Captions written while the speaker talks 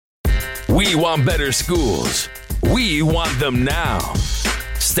We want better schools. We want them now.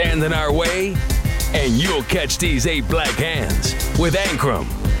 Stand in our way, and you'll catch these 8 black hands with Ankrum,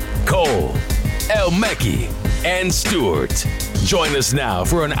 Cole, El Mekki, and Stewart. Join us now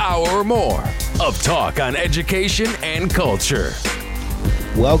for an hour or more of talk on education and culture.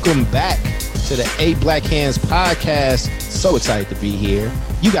 Welcome back to the 8 Black Hands podcast. So excited to be here.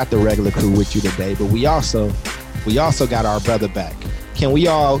 You got the regular crew with you today, but we also got our brother back. Can we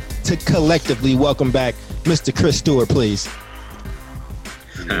all collectively welcome back Mr. Chris Stewart, please?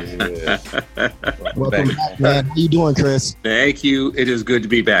 Yeah. Welcome back, man. How you doing, Chris? Thank you. It is good to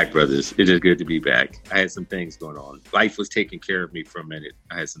be back, brothers. It is good to be back. I had some things going on. Life was taking care of me for a minute.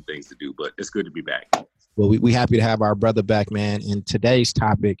 I had some things to do, but it's good to be back. Well, we happy to have our brother back, man. And today's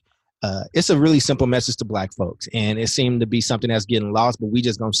topic, it's a really simple message to black folks. And it seemed to be something that's getting lost, but we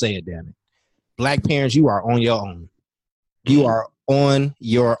just going to say it, damn it. Black parents, you are on your own. You are on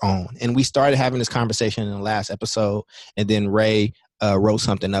your own. And we started having this conversation in the last episode, and then Ray wrote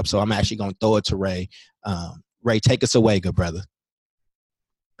something up. So I'm actually going to throw it to Ray. Ray, take us away, good brother.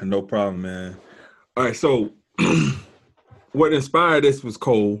 No problem, man. All right, so what inspired this was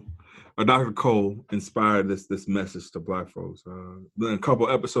Cole. Dr. Cole inspired this message to black folks. In a couple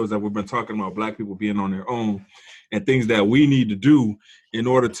episodes that we've been talking about black people being on their own and things that we need to do in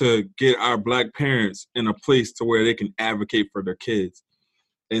order to get our black parents in a place to where they can advocate for their kids.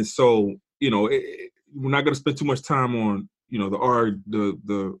 And so, we're not going to spend too much time on,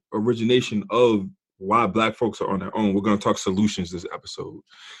 the origination of why black folks are on their own. We're going to talk solutions this episode.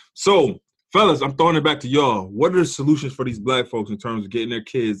 So, fellas, I'm throwing it back to y'all. What are the solutions for these black folks in terms of getting their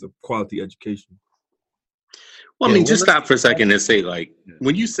kids a quality education? Well, just stop for a second and say,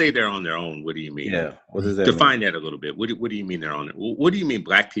 when you say they're on their own, what do you mean? Yeah, what does that Define mean? that a little bit. What do you mean they're on it? What do you mean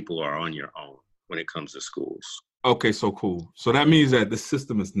black people are on your own when it comes to schools? Okay, so cool. So that means that the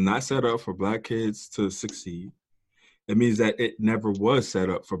system is not set up for black kids to succeed. It means that it never was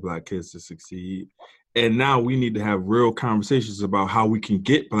set up for black kids to succeed. And now we need to have real conversations about how we can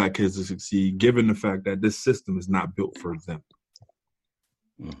get black kids to succeed, given the fact that this system is not built for them.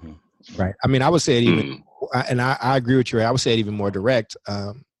 Mm-hmm. Right. I mean, I would say it even, and I agree with you, Ray. I would say it even more direct.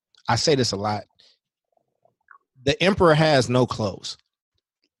 I say this a lot. The emperor has no clothes.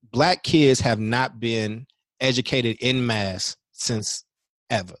 Black kids have not been educated en masse since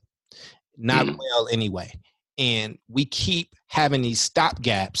ever. Not well anyway. And we keep having these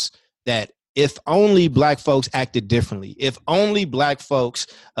stopgaps that if only black folks acted differently, if only black folks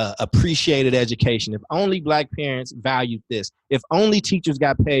appreciated education, if only black parents valued this, if only teachers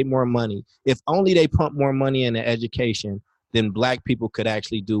got paid more money, if only they pumped more money into education, then black people could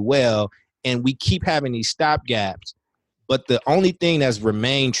actually do well. And we keep having these stopgaps. But the only thing that's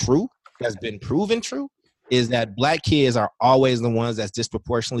remained true, that's been proven true, is that black kids are always the ones that's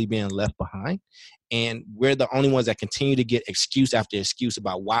disproportionately being left behind. And we're the only ones that continue to get excuse after excuse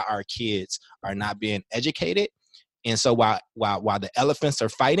about why our kids are not being educated. And so while the elephants are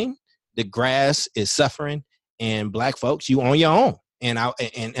fighting, the grass is suffering, and black folks, you on your own. And I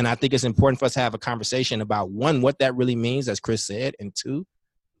think it's important for us to have a conversation about, one, what that really means, as Chris said, and two,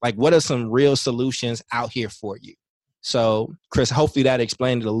 what are some real solutions out here for you? So, Chris, hopefully that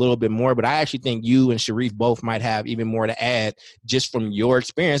explained it a little bit more, but I actually think you and Sharif both might have even more to add just from your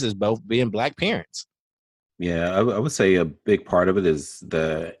experiences, both being black parents. Yeah, I would say a big part of it is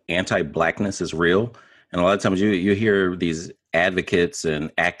the anti-blackness is real. And a lot of times you hear these advocates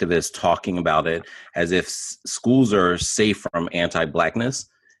and activists talking about it as if schools are safe from anti-blackness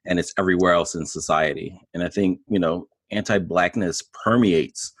and it's everywhere else in society. And I think, anti-blackness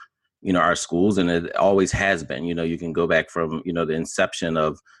permeates our schools, and it always has been. You can go back from, the inception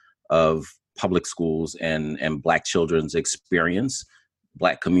of public schools and black children's experience,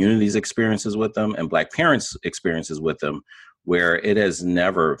 black communities' experiences with them, and black parents' experiences with them, where it has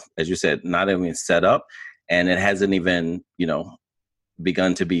never, as you said, not even set up, and it hasn't even,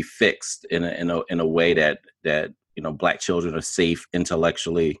 begun to be fixed in a way that black children are safe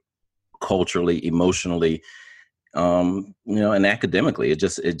intellectually, culturally, emotionally, and academically. It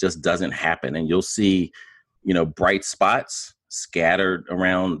just doesn't happen. And you'll see, bright spots scattered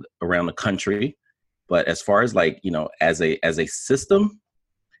around the country. But as far as as a system,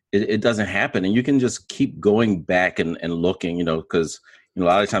 it doesn't happen. And you can just keep going back and looking, because a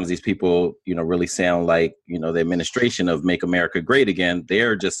lot of times these people, really sound like, the administration of Make America Great Again.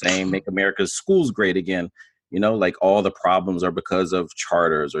 They're just saying Make America's schools great again. All the problems are because of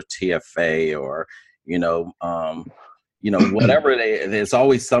charters or TFA or whatever there's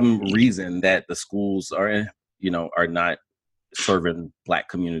always some reason that the schools are not serving black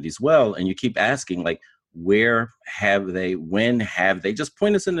communities well. And you keep asking, when have they, just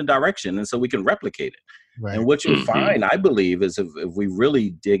point us in the direction, and so we can replicate it. Right. And what you'll find, I believe, is if we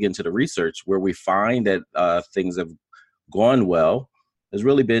really dig into the research, where we find that things have gone well, has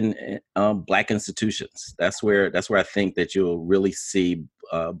really been Black institutions. That's where I think that you'll really see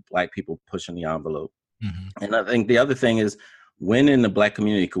Black people pushing the envelope. And I think the other thing is, when in the Black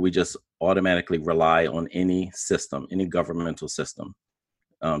community could we just automatically rely on any system, any governmental system,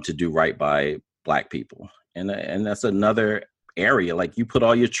 to do right by Black people? And that's another area. Like, you put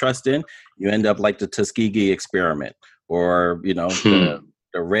all your trust in, you end up like the Tuskegee experiment, or the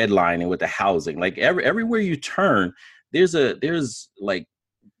redlining with the housing. Like everywhere you turn, there's like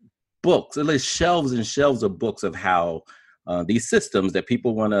books, there's shelves and shelves of books of how these systems that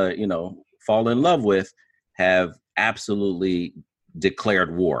people want to fall in love with have absolutely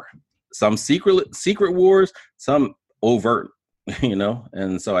declared war. Some secret wars, some overt,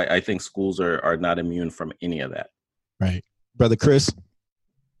 and so I think schools are not immune from any of that. Right. Brother Chris?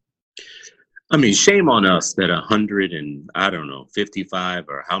 I mean, shame on us that 55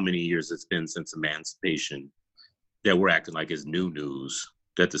 or how many years it's been since emancipation, that we're acting like it's new news,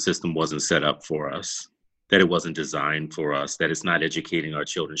 that the system wasn't set up for us, that it wasn't designed for us, that it's not educating our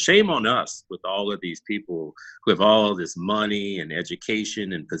children. Shame on us with all of these people who have all this money and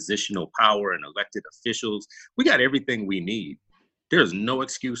education and positional power and elected officials. We got everything we need. There's no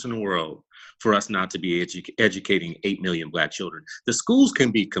excuse in the world for us not to be educating 8 million Black children. The schools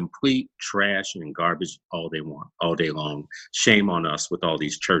can be complete trash and garbage all they want, all day long. Shame on us with all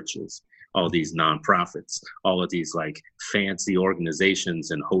these churches, all these nonprofits, all of these like fancy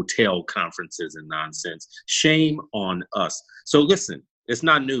organizations and hotel conferences and nonsense. Shame on us. So listen, it's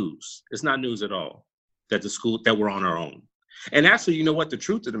not news. It's not news at all that that we're on our own. And actually, you know what? The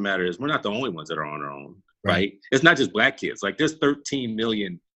truth of the matter is, we're not the only ones that are on our own, right? It's not just Black kids. Like, there's 13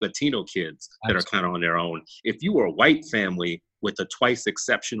 million Latino kids that are kind of on their own. If you are a white family with a twice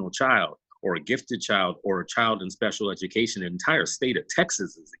exceptional child, or a gifted child, or a child in special education, the entire state of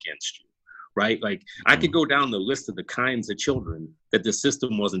Texas is against you. Right? Like, I could go down the list of the kinds of children that the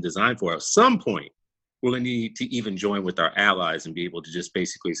system wasn't designed for. At some point, we'll need to even join with our allies and be able to just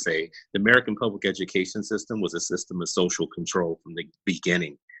basically say the American public education system was a system of social control from the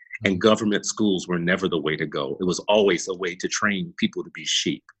beginning. And government schools were never the way to go. It was always a way to train people to be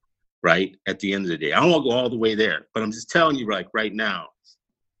sheep, right? At the end of the day, I don't want to go all the way there, but I'm just telling you, like, right now,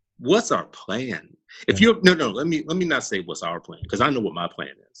 what's our plan? If you're, let me not say what's our plan, because I know what my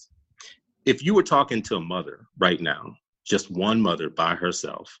plan is. If you were talking to a mother right now, just one mother by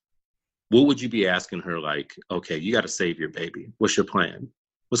herself, what would you be asking her? Like, okay, you got to save your baby. What's your plan?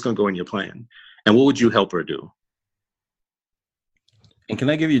 What's going to go in your plan? And what would you help her do? And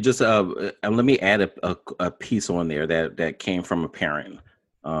can I give you just let me add a piece on there that came from a parent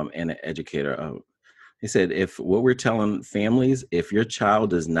and an educator. He said, if what we're telling families, if your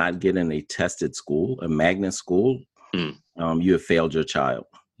child does not get in a tested school, a magnet school, you have failed your child.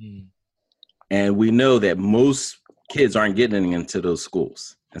 And we know that most kids aren't getting into those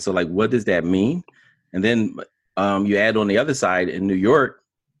schools. And so, like, what does that mean? And then you add on the other side, in New York,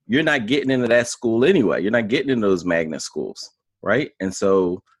 you're not getting into that school anyway. You're not getting in those magnet schools, right? And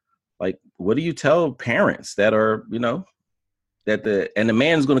so, like, what do you tell parents that are, that the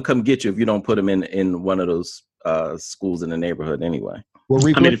man's going to come get you if you don't put them in one of those schools in the neighborhood anyway? Well,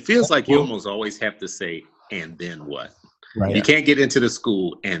 I mean, it feels like you almost always have to say, and then what? Right. You can't get into the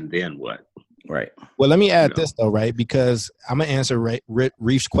school, and then what? Right. Well, let me add this, though, right? Because I'm going to answer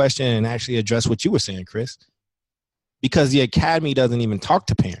Reef's question and actually address what you were saying, Chris. Because the academy doesn't even talk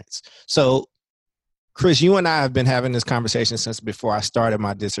to parents. So, Chris, you and I have been having this conversation since before I started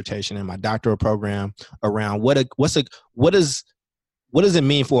my dissertation and my doctoral program around what does it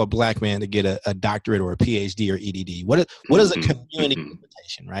mean for a Black man to get a doctorate or a PhD or EDD? What is a community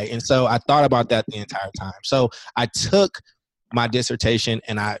invitation, right? And so I thought about that the entire time. So I took my dissertation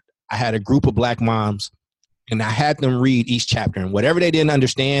and I had a group of Black moms and I had them read each chapter, and whatever they didn't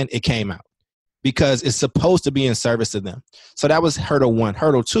understand, it came out because it's supposed to be in service to them. So that was hurdle one.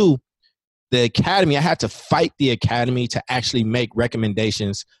 Hurdle two, the academy, I had to fight the academy to actually make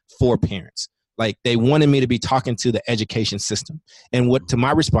recommendations for parents. Like, they wanted me to be talking to the education system. And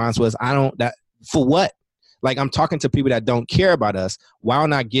my response was, for what? Like, I'm talking to people that don't care about us. Why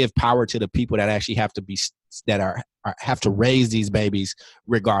not give power to the people that actually have to have to raise these babies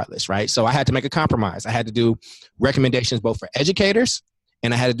regardless, right? So I had to make a compromise. I had to do recommendations both for educators,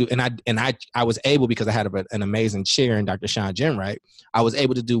 and I had to do, I was able, because I had an amazing chair in Dr. Sean Jenwright, I was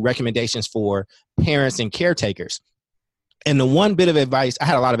able to do recommendations for parents and caretakers. And the one bit of advice, I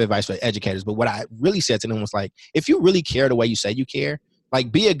had a lot of advice for educators, but what I really said to them was, like, if you really care the way you say you care,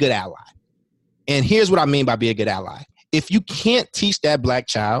 like, be a good ally. And here's what I mean by be a good ally. If you can't teach that black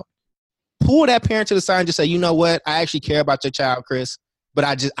child, pull that parent to the side and just say, you know what? I actually care about your child, Chris, but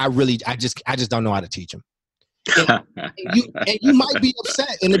I just don't know how to teach him. And you might be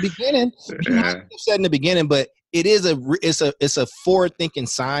upset in the beginning. You might be upset in the beginning, but it's a forward thinking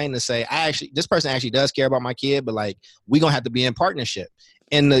sign to say, this person actually does care about my kid, but like, we're gonna have to be in partnership.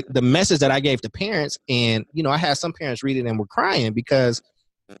 And the message that I gave to parents, and I had some parents read it and were crying because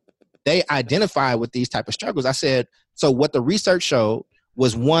they identified with these type of struggles. I said, so what the research showed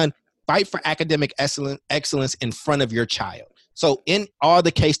was, one, fight for academic excellence in front of your child. So in all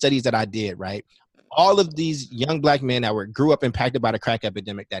the case studies that I did, right, all of these young black men that grew up impacted by the crack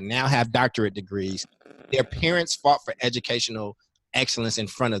epidemic that now have doctorate degrees, their parents fought for educational excellence in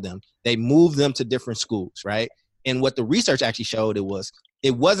front of them. They moved them to different schools, right? And what the research actually showed,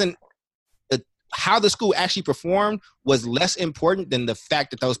 it wasn't how the school actually performed was less important than the fact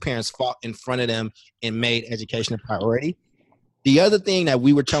that those parents fought in front of them and made education a priority. The other thing that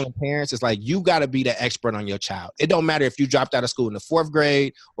we were telling parents is like, you got to be the expert on your child. It don't matter if you dropped out of school in the 4th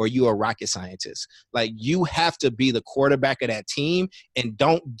grade or you a rocket scientist. Like, you have to be the quarterback of that team, and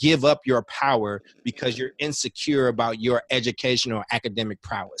don't give up your power because you're insecure about your educational or academic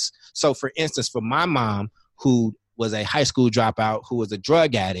prowess. So for instance, for my mom, who was a high school dropout, who was a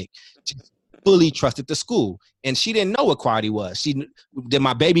drug addict, she fully trusted the school, and she didn't know what quality was. Did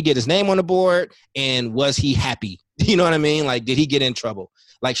my baby get his name on the board, and was he happy? You know what I mean? Like, did he get in trouble?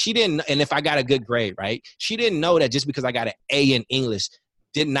 Like, she didn't, and if I got a good grade, right? She didn't know that just because I got an A in English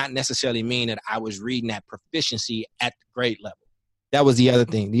did not necessarily mean that I was reading at proficiency at the grade level. That was the other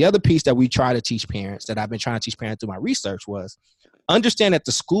thing. The other piece that we try to teach parents, that I've been trying to teach parents through my research, was understand that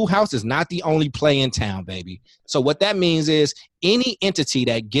the schoolhouse is not the only play in town, baby. So what that means is any entity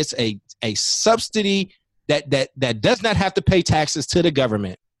that gets a subsidy that does not have to pay taxes to the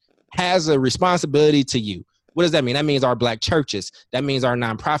government has a responsibility to you. What does that mean? That means our black churches. That means our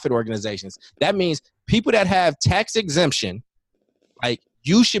nonprofit organizations. That means people that have tax exemption, like,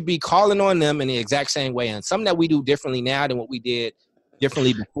 you should be calling on them in the exact same way. And something that we do differently now than what we did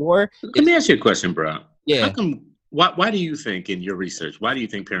differently before. Let me ask you a question, bro. Yeah. How come, why do you think, in your research, why do you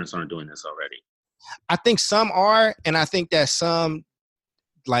think parents aren't doing this already? I think some are, and I think that some,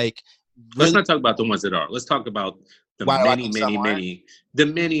 like, let's not talk about the ones that are. Let's talk about the many,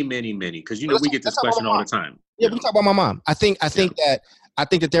 because we get this question all the time. Yeah, we talk about my mom. I think that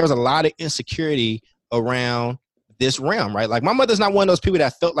there was a lot of insecurity around this realm, right? Like, my mother's not one of those people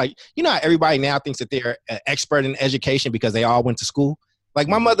that felt like, how everybody now thinks that they're an expert in education because they all went to school. Like,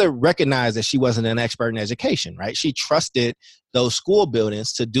 my mother recognized that she wasn't an expert in education, right? She trusted those school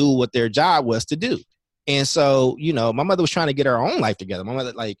buildings to do what their job was to do. And so, my mother was trying to get her own life together. My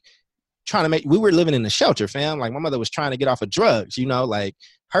mother, like, we were living in a shelter, fam. Like, my mother was trying to get off of drugs, like,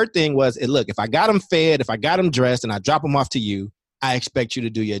 her thing was, look, if I got them fed, if I got them dressed, and I drop them off to you, I expect you to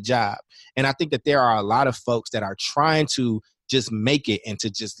do your job. And I think that there are a lot of folks that are trying to just make it and to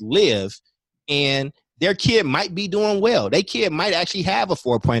just live, and their kid might be doing well. Their kid might actually have a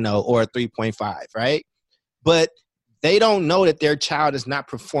 4.0 or a 3.5, right? But they don't know that their child is not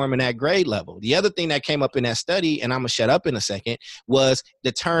performing at grade level. The other thing that came up in that study, and I'm going to shut up in a second, was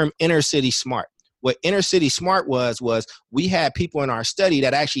the term inner city smart. What inner city smart was we had people in our study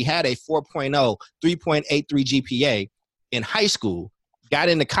that actually had a 4.0, 3.83 GPA in high school, got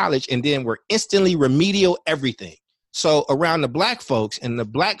into college, and then were instantly remedial everything. So around the black folks and the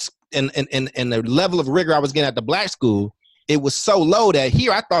blacks and the level of rigor I was getting at the black school, it was so low that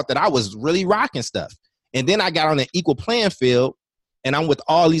here I thought that I was really rocking stuff. And then I got on an equal playing field, and I'm with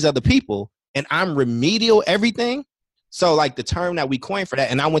all these other people, and I'm remedial everything. So, like, the term that we coined for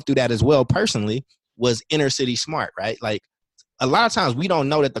that, and I went through that as well personally, was inner city smart, right? Like, a lot of times we don't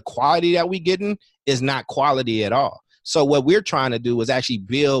know that the quality that we getting is not quality at all. So what we're trying to do is actually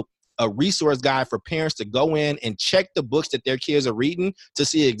build a resource guide for parents to go in and check the books that their kids are reading to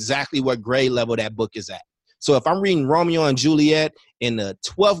see exactly what grade level that book is at. So if I'm reading Romeo and Juliet in the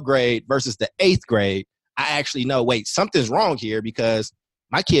 12th grade versus the 8th grade, I actually know, wait, something's wrong here because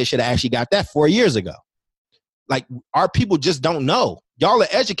my kid should have actually got that 4 years ago. Like, our people just don't know. Y'all are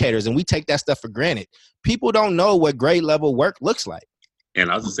educators, and we take that stuff for granted. People don't know what grade level work looks like.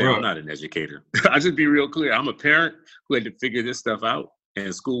 And I'll just say, I'm not an educator. I'll just be real clear. I'm a parent who had to figure this stuff out,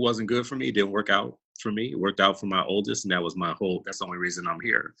 and school wasn't good for me. It didn't work out for me. It worked out for my oldest, and that's the only reason I'm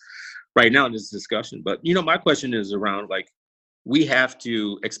here right now in this discussion. But, my question is around, like, we have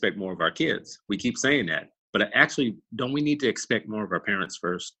to expect more of our kids. We keep saying that, but actually, don't we need to expect more of our parents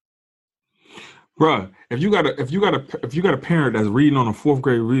first? Bruh, if you got a parent that's reading on a 4th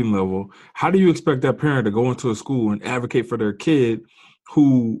grade reading level, how do you expect that parent to go into a school and advocate for their kid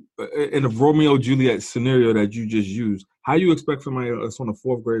who, in a Romeo Juliet scenario that you just used, how you expect somebody that's on a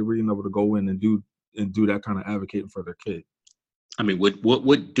 4th grade reading level to go in and do that kind of advocating for their kid? I mean,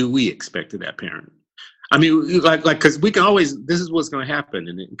 what do we expect of that parent? I mean, like, because we can always, this is what's going to happen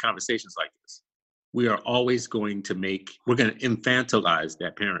in conversations like this. We are always we're going to infantilize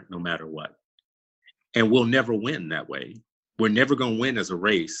that parent no matter what. And we'll never win that way. We're never going to win as a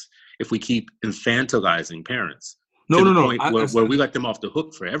race if we keep infantilizing parents. Point where we let them off the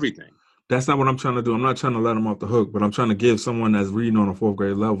hook for everything. That's not what I'm trying to do. I'm not trying to let them off the hook, but I'm trying to give someone that's reading on a 4th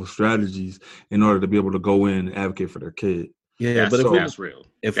grade level strategies in order to be able to go in and advocate for their kid. Yeah, but that's real.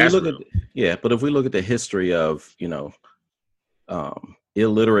 But if we look at the history of,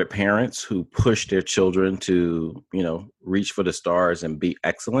 illiterate parents who push their children to, reach for the stars and be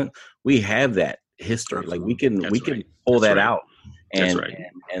excellent, we have that history. Absolutely. Like we can pull that out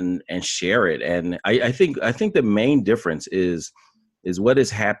and share it. And I think the main difference is what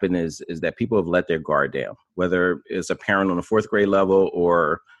has happened is that people have let their guard down, whether it's a parent on a 4th grade level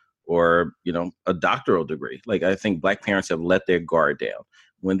or a doctoral degree. Like, I think Black parents have let their guard down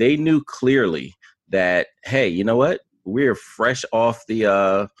when they knew clearly that, hey, you know what? We're fresh off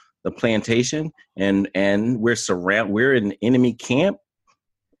the plantation and we're in enemy camp.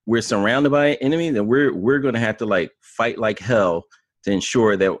 We're surrounded by an enemy, then we're going to have to fight like hell to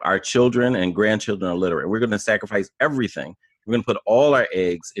ensure that our children and grandchildren are literate. We're going to sacrifice everything. We're going to put all our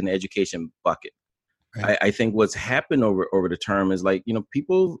eggs in the education bucket. Right. I think what's happened over the term is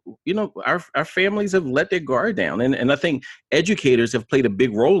people, our families have let their guard down. And I think educators have played a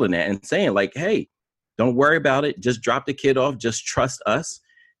big role in that and saying hey, don't worry about it. Just drop the kid off. Just trust us.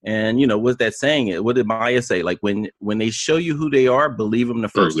 And, what's that saying? What did Maya say? Like, when they show you who they are, believe them the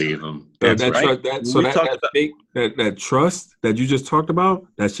first time. Believe them. That's right. That trust that you just talked about,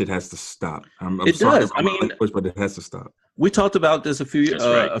 that shit has to stop. I'm sorry does. But it has to stop. We talked about this a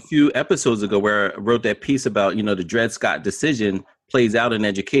few episodes ago where I wrote that piece about, the Dred Scott decision plays out in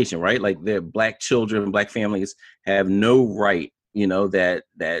education, right? Like, their Black children, Black families have no right, that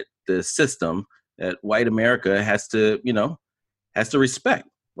the system, that white America has to respect,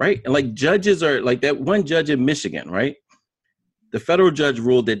 right? And like, judges are like that one judge in Michigan, right? The federal judge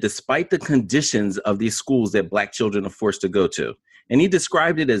ruled that despite the conditions of these schools that Black children are forced to go to, and he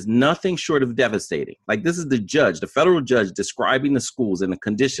described it as nothing short of devastating. Like, this is the federal judge describing the schools and the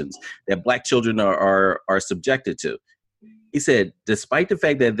conditions that Black children are subjected to. He said, despite the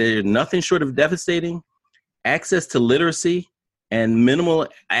fact that they're nothing short of devastating, access to literacy and minimal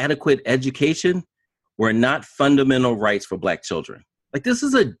adequate education were not fundamental rights for Black children. Like, this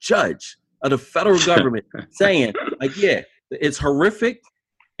is a judge of the federal government saying, it's horrific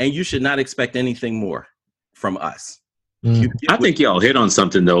and you should not expect anything more from us. I think y'all hit on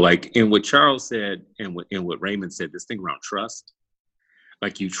something though, like in what Charles said and what Raymond said, this thing around trust.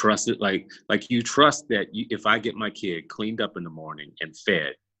 Like, you trust it, like you trust that if I get my kid cleaned up in the morning and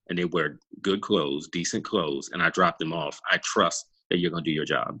fed and they wear good clothes, decent clothes, and I drop them off, I trust that you're going to do your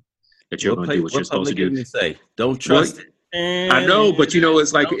job, that you're going to do what you're supposed to do. Say, don't trust it. I know, but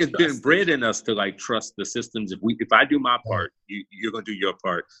it's like it's been bred in us to trust the systems. If I do my part, you're gonna do your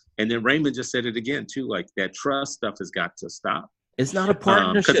part. And then Raymond just said it again too. Like, that trust stuff has got to stop. It's not a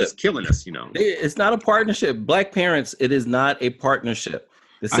partnership. Because it's killing us. It's not a partnership. Black parents, it is not a partnership.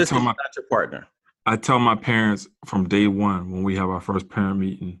 The system is not your partner. I tell my parents from day one when we have our first parent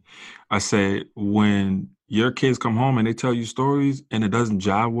meeting, I say, when your kids come home and they tell you stories and it doesn't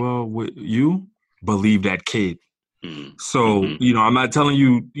jive well with you, believe that kid. So, I'm not telling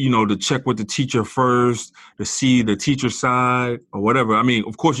you, to check with the teacher first, to see the teacher's side or whatever. I mean,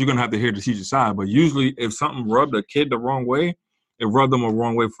 of course, you're going to have to hear the teacher's side, but usually if something rubbed a kid the wrong way, it rubbed them a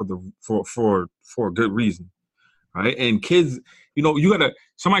wrong way for a good reason, right? And kids,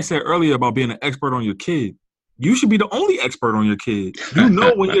 somebody said earlier about being an expert on your kid. You should be the only expert on your kid.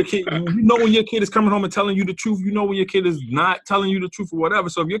 When your kid is coming home and telling you the truth. When your kid is not telling you the truth or whatever.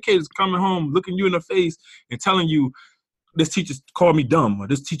 So if your kid is coming home, looking you in the face and telling you, this teacher called me dumb, or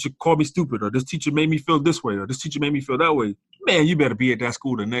this teacher called me stupid, or this teacher made me feel this way, or this teacher made me feel that way, man, you better be at that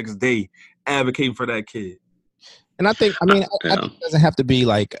school the next day advocating for that kid. And I think it doesn't have to be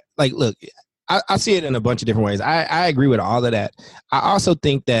like look, I see it in a bunch of different ways. I agree with all of that. I also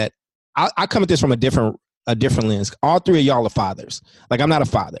think that I come at this from a different lens. All three of y'all are fathers. Like, I'm not a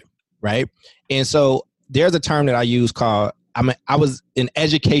father, right? And so there's a term that I use called, I was an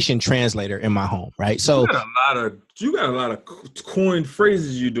education translator in my home, right? So you got a lot of coined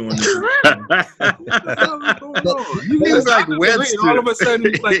phrases you doing. This you like Webster. All of a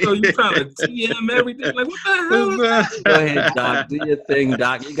sudden, you like, oh, you trying to TM everything? Like, what the hell? Go ahead, Doc. Do your thing,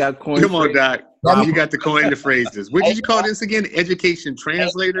 Doc. You got coined. Come on, Doc. You got to coin the phrases. What did you call this again? Education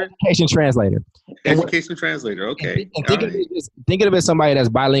translator? Education translator. Education translator. Okay. And thinking of it as somebody that's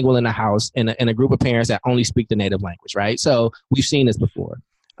bilingual in the house and a group of parents that only speak the native language, right? So we've seen this before.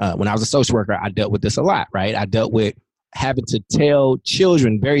 When I was a social worker, I dealt with this a lot, right? I dealt with having to tell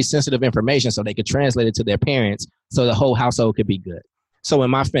children very sensitive information so they could translate it to their parents so the whole household could be good. So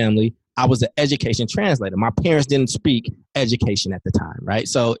in my family, I was the education translator. My parents didn't speak education at the time, right?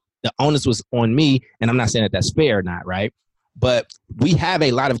 So the onus was on me, and I'm not saying that that's fair or not, right? But we have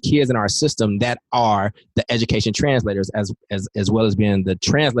a lot of kids in our system that are the education translators as well as being the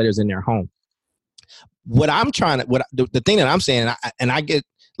translators in their home. The thing that I'm saying, and I get,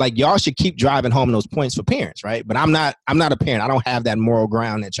 like, y'all should keep driving home those points for parents, right? But I'm not a parent. I don't have that moral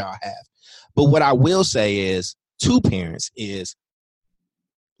ground that y'all have. But what I will say is to parents is,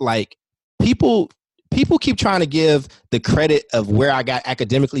 like, people keep trying to give the credit of where I got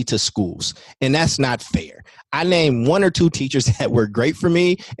academically to schools, and that's not fair. I named 1 or 2 teachers that were great for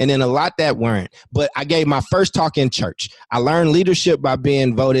me, and then a lot that weren't. But I gave my first talk in church. I learned leadership by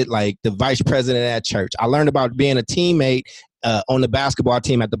being voted like the vice president at church. I learned about being a teammate on the basketball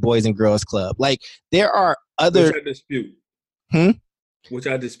team at the Boys and Girls Club. Like, there are other. Which I dispute. Which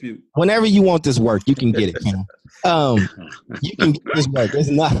I dispute. Whenever you want this work, you can get it, Ken. You can get this work. There's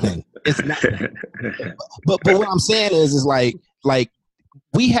nothing. It's nothing. But what I'm saying is like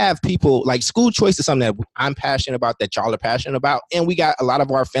we have people, like, school choice is something that I'm passionate about, that y'all are passionate about, and we got a lot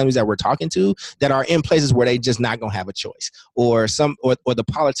of our families that we're talking to that are in places where they just not gonna have a choice, or the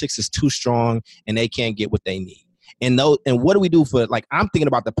politics is too strong and they can't get what they need. And what do we do for, like, I'm thinking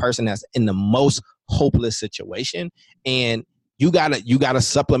about the person that's in the most hopeless situation, and you gotta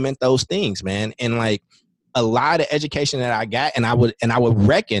supplement those things, man. And, like, a lot of education that I got, and I would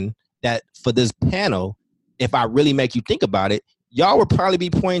reckon that for this panel, if I really make you think about it, y'all would probably be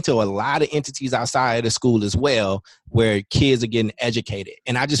pointing to a lot of entities outside of the school as well, where kids are getting educated.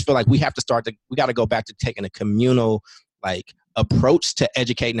 And I just feel like we got to go back to taking a communal, like, approach to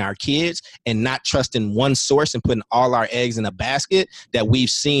educating our kids, and not trusting one source and putting all our eggs in a basket that we've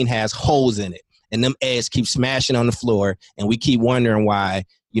seen has holes in it. And them eggs keep smashing on the floor, and we keep wondering why,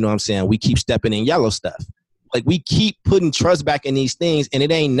 you know what I'm saying, we keep stepping in yellow stuff. Like, we keep putting trust back in these things, and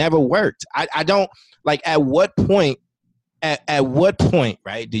it ain't never worked. I don't, like, at what point,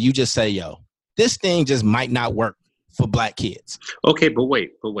 right, do you just say, yo, this thing just might not work for Black kids? Okay, but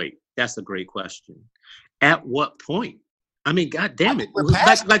wait. That's a great question. At what point? I mean, God damn it.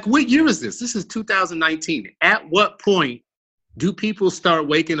 Like, what year is this? This is 2019. At what point do people start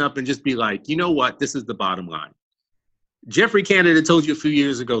waking up and just be like, you know what? This is the bottom line. Jeffrey Canada told you a few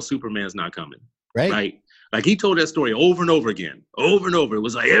years ago, Superman's not coming. Right? Like, he told that story over and over again. Over and over. It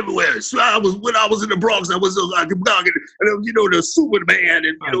was like everywhere. So when I was in the Bronx, I was like, you know, the Superman, and,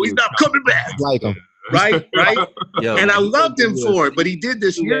 you know, he's not coming back. Like him. Right? Yo, and I loved him for it, but he did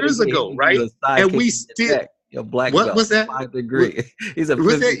this years ago, right? And we still. Your black what was that? 5 degree. He's a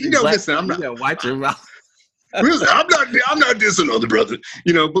listen, I'm not. Watch your mouth. Listen, I'm not dissing other brother,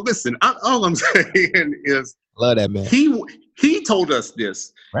 you know. But listen, all I'm saying is, love that man. He told us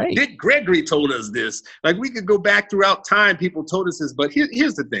this. Right. Dick Gregory told us this. Like, we could go back throughout time. People told us this. But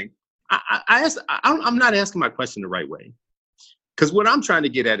here's the thing. I'm not asking my question the right way, because what I'm trying to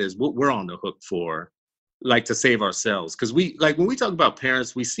get at is what we're on the hook for, like, to save ourselves. Because when we talk about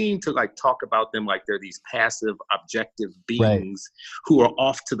parents, we seem to, like, talk about them like they're these passive, objective beings who are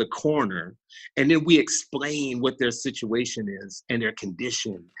off to the corner. And then we explain what their situation is and their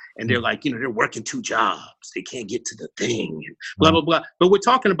condition. And they're like, you know, they're working 2 jobs. They can't get to the thing, and blah, blah, blah. But we're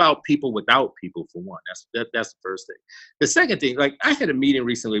talking about people without people, for one. That's the first thing. The second thing, like, I had a meeting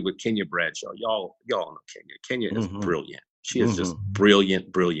recently with Kenya Bradshaw. Y'all know Kenya. Kenya is brilliant. She is just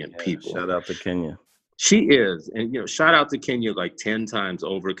brilliant people. Shout out to Kenya. She is. And, you know, shout out to Kenya like 10 times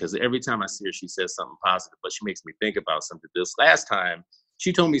over, because every time I see her, she says something positive, but she makes me think about something. This last time,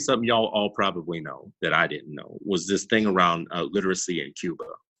 she told me something y'all all probably know that I didn't know, was this thing around literacy in Cuba.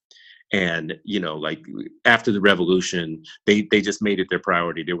 And, you know, like, after the revolution, they just made it their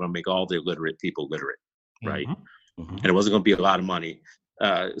priority. They were going to make all the illiterate people literate, right? And it wasn't going to be a lot of money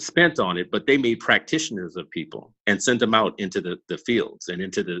spent on it, but they made practitioners of people and sent them out into the fields and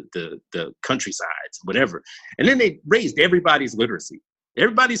into the countrysides, whatever. And then they raised everybody's literacy.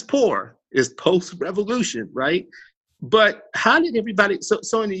 Everybody's poor is post-revolution, right? But how did everybody?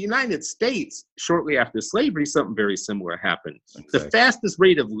 So in the United States, shortly after slavery, something very similar happened. Exactly. The fastest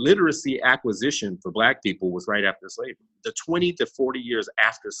rate of literacy acquisition for Black people was right after slavery. The 20 to 40 years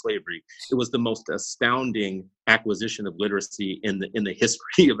after slavery, it was the most astounding acquisition of literacy in the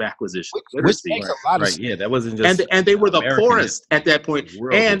history of acquisition of literacy. Which makes a lot of sense. Yeah, that wasn't just and they were the American poorest at that point.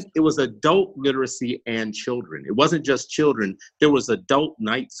 And it was adult literacy and children. It wasn't just children. There was adult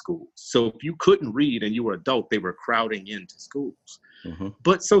night schools. So if you couldn't read and you were adult, they were crowding into schools. Mm-hmm.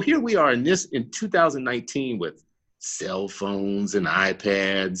 But so here we are in 2019 with cell phones and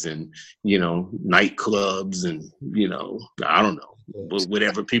iPads and, nightclubs and, I don't know,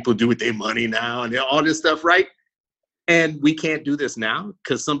 whatever people do with their money now and all this stuff, right? And we can't do this now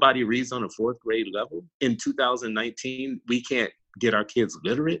because somebody reads on a 4th grade level. In 2019, we can't get our kids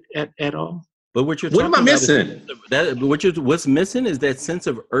literate at all. But what am I missing? What's missing is that sense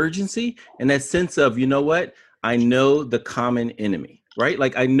of urgency and that sense of, you know what? I know the common enemy, right?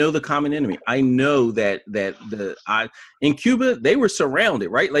 Like I know the common enemy. I know that in Cuba, they were surrounded,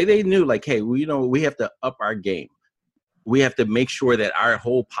 right? Like they knew like, hey, we have to up our game. We have to make sure that our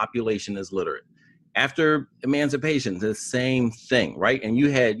whole population is literate. After emancipation, the same thing, right? And you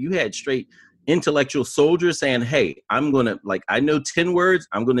had straight intellectual soldiers saying, hey, I know 10 words,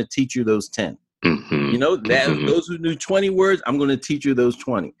 I'm going to teach you those 10. Mm-hmm. Those who knew 20 words, I'm going to teach you those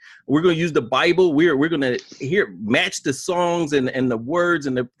 20. We're going to use the Bible. We're going to match the songs and the words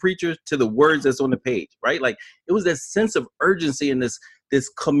and the preacher to the words that's on the page, right? Like it was that sense of urgency and this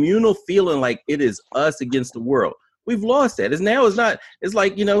communal feeling like it is us against the world. We've lost that. It's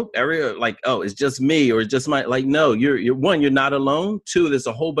like, it's just me or it's just my, like, no, you're one, you're not alone. 2, there's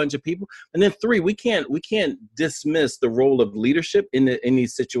a whole bunch of people. And then 3, we can't dismiss the role of leadership in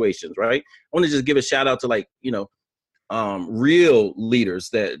these situations, right? I want to just give a shout out to real leaders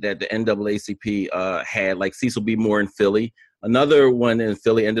that the NAACP had, like Cecil B. Moore in Philly. Another one in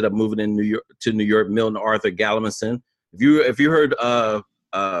Philly ended up moving in New York, Milton Arthur Gallimison. If you heard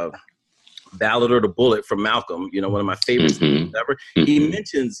Ballad or the Bullet from Malcolm, one of my favorite things ever. Mm-hmm. He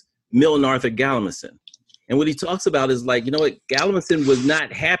mentions Milton Arthur Gallimison. And what he talks about is like, Gallimison was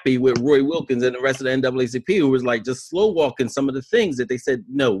not happy with Roy Wilkins and the rest of the NAACP, who was like just slow walking some of the things that they said,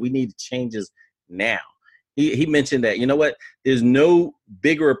 no, we need changes now. He mentioned that, there's no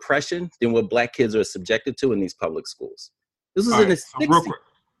bigger oppression than what Black kids are subjected to in these public schools. This was in the 60s.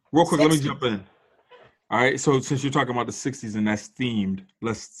 Real quick, let me jump in. All right, so since you're talking about the 60s and that's themed,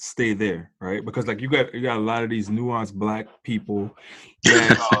 let's stay there, right? Because like you got a lot of these nuanced Black people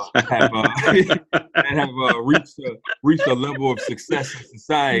that have reached a level of success in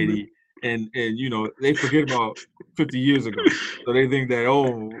society, and they forget about 50 years ago. So they think that,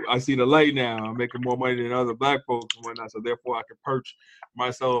 I see the light now. I'm making more money than other Black folks and whatnot. So therefore, I can perch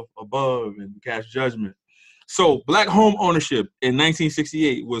myself above and cast judgment. So Black home ownership in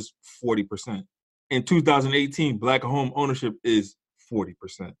 1968 was 40%. In 2018, Black home ownership is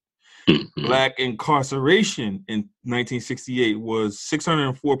 40%. Black incarceration in 1968 was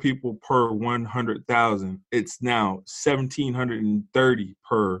 604 people per 100,000. It's now 1,730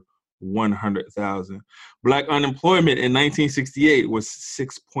 per 100,000. Black unemployment in 1968 was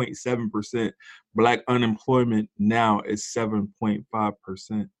 6.7%. Black unemployment now is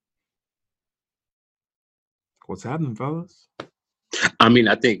 7.5%. What's happening, fellas? I mean,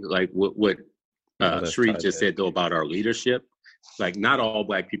 I think like what Sharif just said though about our leadership, like not all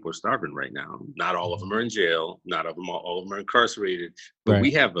Black people are starving right now. Not all of them are in jail. Not all of them are incarcerated. But right.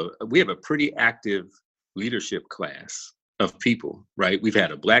 we have a pretty active leadership class of people, right? We've had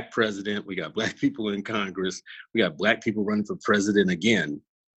a Black president. We got Black people in Congress. We got Black people running for president again.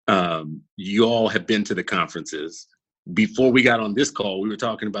 You all have been to the conferences. Before we got on this call, we were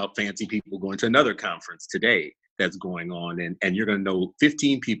talking about fancy people going to another conference today that's going on. And you're going to know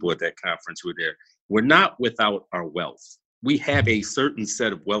 15 people at that conference who are there. We're not without our wealth. We have a certain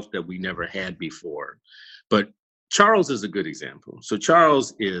set of wealth that we never had before. But Charles is a good example. So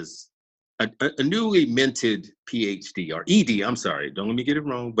Charles is a newly minted PhD or ED. I'm sorry, don't let me get it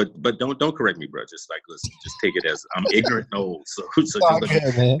wrong. But don't correct me, bro. Just like listen, just take it as I'm ignorant and old. So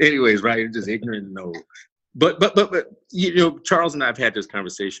anyways, right? Just ignorant and old. But Charles and I have had this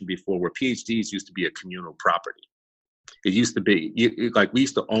conversation before where PhDs used to be a communal property. It used to be like we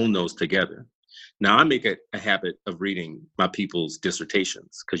used to own those together. Now I make a habit of reading my people's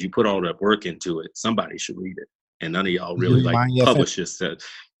dissertations because you put all that work into it. Somebody should read it, and none of y'all really publishers said.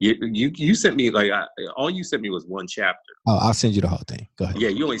 You sent me all you sent me was one chapter. Oh, I'll send you the whole thing. Go ahead. Yeah,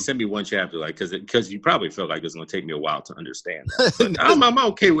 you only sent me one chapter, because you probably felt like it's going to take me a while to understand that. But I'm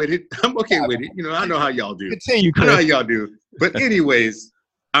okay with it. I'm okay with it. I know how y'all do. Continue, I know how y'all do. But anyways,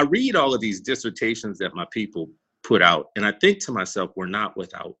 I read all of these dissertations that my people put out. And I think to myself, we're not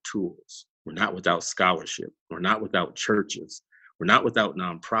without tools. We're not without scholarship. We're not without churches. We're not without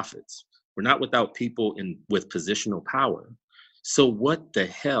nonprofits. We're not without people with positional power. So what the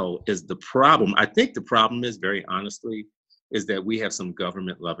hell is the problem? I think the problem is, very honestly, is that we have some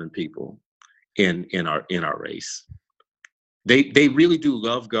government-loving people in our race. They really do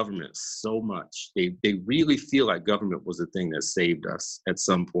love government so much. They really feel like government was the thing that saved us at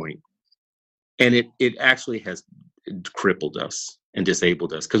some point. And it actually has crippled us and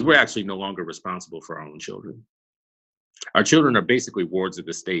disabled us, because we're actually no longer responsible for our own children. Our children are basically wards of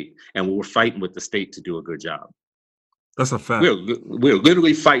the state, and we're fighting with the state to do a good job. That's a fact. We're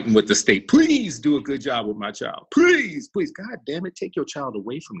literally fighting with the state. Please do a good job with my child. Please. God damn it, take your child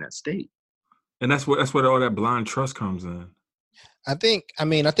away from that state. And that's where all that blind trust comes in. I think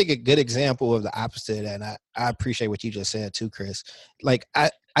a good example of the opposite, and I appreciate what you just said too, Chris. Like I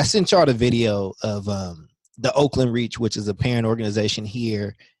sent y'all the video of the Oakland Reach, which is a parent organization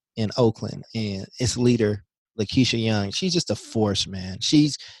here in Oakland, and its leader, Lakeisha Young, she's just a force, man.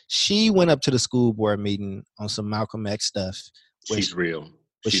 She went up to the school board meeting on some Malcolm X stuff. She's real.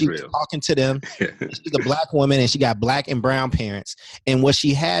 But she was talking to them. She's a black woman, and she got black and brown parents. And what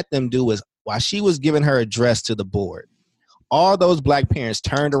she had them do was, while she was giving her address to the board, all those black parents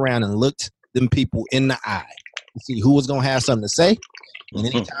turned around and looked them people in the eye to see who was going to have something to say. And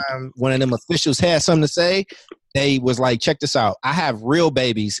anytime one of them officials had something to say, they was like, check this out. I have real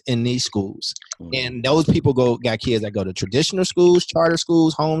babies in these schools. And those people got kids that go to traditional schools, charter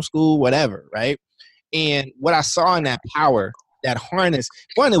schools, homeschool, whatever, right? And what I saw in that power, that harness,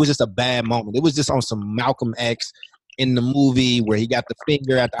 one, it was just a bad moment. It was just on some Malcolm X in the movie where he got the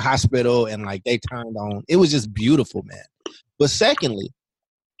finger at the hospital and like they turned on. It was just beautiful, man. But secondly,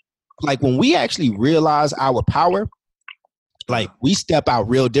 like when we actually realize our power, like we step out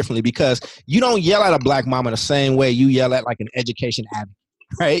real differently, because you don't yell at a black mama the same way you yell at like an education advocate,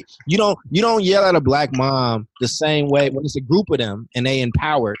 right? You don't yell at a black mom the same way when it's a group of them and they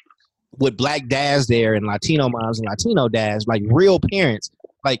empowered with black dads there and Latino moms and Latino dads, like real parents.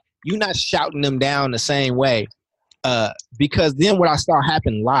 Like you're not shouting them down the same way. Because then what I saw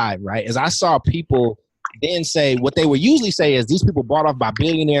happen live, right, is I saw people then say what they would usually say is these people bought off by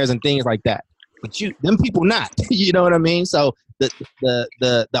billionaires and things like that. But them people not, you know what I mean? So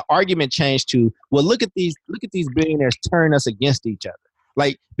the argument changed to, well, look at these billionaires turn us against each other,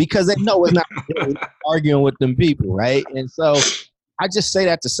 like because they know it's not arguing with them people, right? And so I just say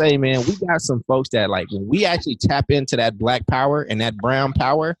that to say, man, we got some folks that like when we actually tap into that black power and that brown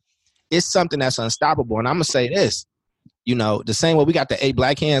power, it's something that's unstoppable. And I'm gonna say this, you know, the same way we got the 8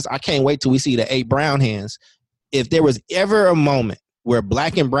 black hands, I can't wait till we see the 8 brown hands. If there was ever a moment where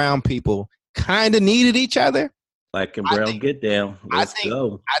black and brown people kind of needed each other, black and brown, get down. Let's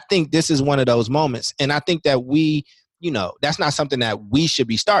go. I think this is one of those moments. And I think that we, you know, that's not something that we should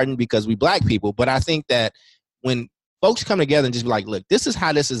be starting because we black people. But I think that when folks come together and just be like, look, this is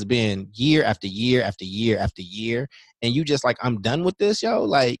how this has been year after year after year after year. And you just like, I'm done with this, yo.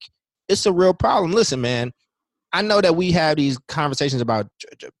 Like, it's a real problem. Listen, man, I know that we have these conversations about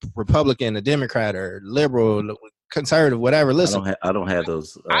Republican, a Democrat, or liberal, conservative, whatever. Listen, I don't have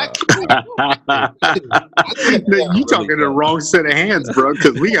those. You talking to the wrong set of hands, bro,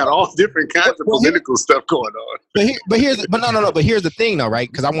 because we got all different kinds of political stuff going on. But here's the thing, though,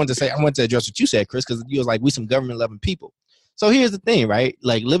 right? Because I wanted to address what you said, Chris, because you was like, we some government-loving people. So here's the thing, right?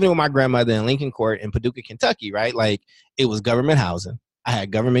 Like living with my grandmother in Lincoln Court in Paducah, Kentucky, right? Like it was government housing. I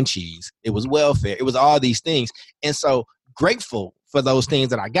had government cheese. It was welfare. It was all these things. And so grateful for those things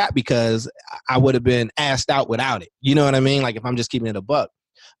that I got because I would have been asked out without it. You know what I mean? Like if I'm just keeping it a buck.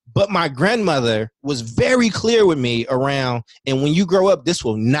 But my grandmother was very clear with me around, and when you grow up, this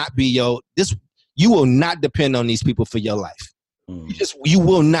will not be you will not depend on these people for your life. You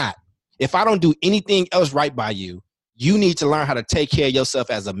will not. If I don't do anything else right by you, you need to learn how to take care of yourself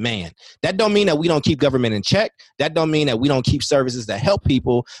as a man. That don't mean that we don't keep government in check. That don't mean that we don't keep services that help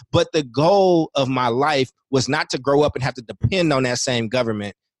people. But the goal of my life was not to grow up and have to depend on that same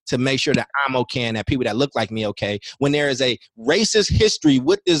government to make sure that I'm okay and that people that look like me okay. When there is a racist history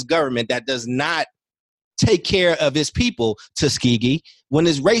with this government that does not take care of its people, Tuskegee, when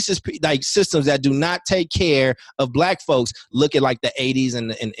there's racist like systems that do not take care of black folks, look at like the 80s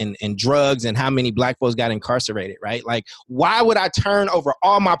and drugs and how many black folks got incarcerated, right? Like, why would I turn over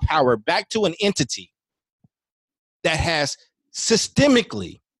all my power back to an entity that has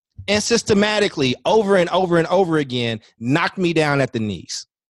systemically and systematically over and over and over again knocked me down at the knees?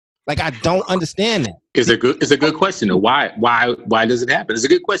 Like, I don't understand that. It's a good question though. Why does it happen? It's a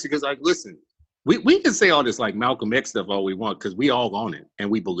good question because, like, listen, We can say all this like Malcolm X stuff all we want because we all on it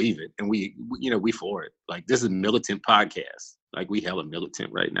and we believe it and we for it. Like this is a militant podcast. Like we hella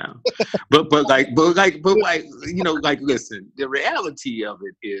militant right now. but listen, the reality of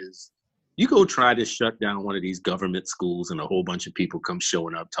it is you go try to shut down one of these government schools and a whole bunch of people come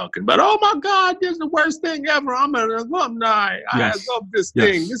showing up talking about, oh my God, this is the worst thing ever. I'm an alumni. Yes. I love this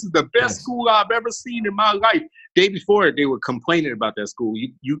thing. This is the best school I've ever seen in my life. Day before they were complaining about that school.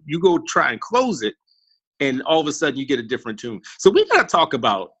 You go try and close it, and all of a sudden you get a different tune. So we got to talk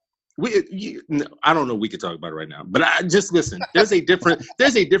about. I don't know. We could talk about it right now, but I just listen. There's a different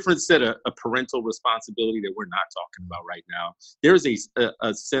set of parental responsibility that we're not talking about right now. There's a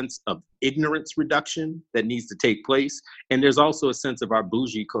sense of ignorance reduction that needs to take place, and there's also a sense of our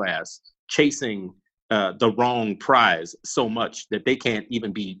bougie class chasing the wrong prize so much that they can't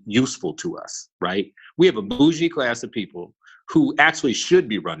even be useful to us, right? We have a bougie class of people who actually should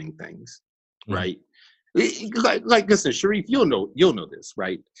be running things, right? Like listen, Sharif, you'll know this,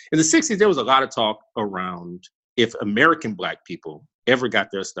 right? In the 60s, there was a lot of talk around if American Black people ever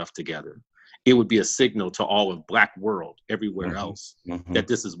got their stuff together, it would be a signal to all of Black world everywhere else that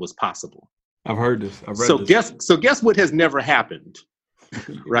this was possible. I've heard this. I've read this. Guess what has never happened?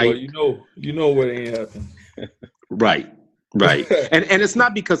 Right. Well, you know what ain't happened. Right. And it's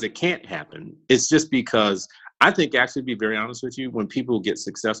not because it can't happen. It's just because I think, actually, to be very honest with you, when people get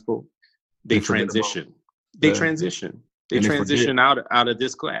successful, they transition. They transition out of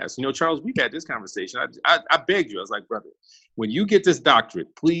this class. You know, Charles, we've had this conversation. I begged you. I was like, brother, when you get this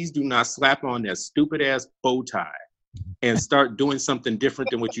doctorate, please do not slap on that stupid ass bow tie and start doing something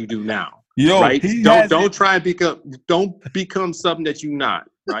different than what you do now. Right? Don't become something that you're not.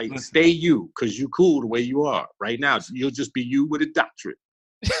 Right? Stay you, because you cool the way you are right now. You'll just be you with a doctorate.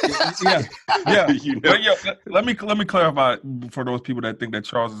 Yeah. You know? Let me clarify for those people that think that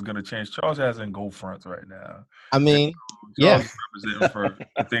Charles is going to change. Charles has in gold fronts right now. I mean, Charles is representing for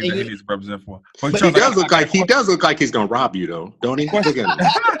the things that he needs to represent for. But Charles, he does look like he's going to rob you, though, don't he? Look at him.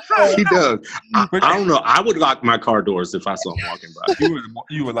 He does. I don't know. I would lock my car doors if I saw him walking by.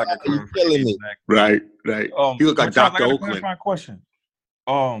 You would like a car. Right. He looked like Dr. Oakland. My question.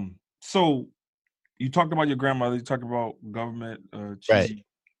 So you talked about your grandmother. You talked about government cheese. Right.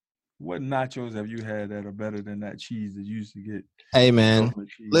 What nachos have you had that are better than that cheese that you used to get? Hey, man.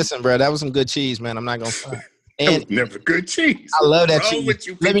 Listen, bro, that was some good cheese, man. I'm not going to front. And never good cheese. I love that cheese.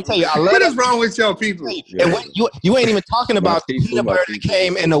 Let me tell you, what is wrong with y'all people? And you ain't even talking about the peanut butter that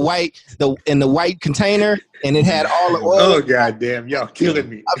came in the white container, and it had all the oil. Oh goddamn, y'all killing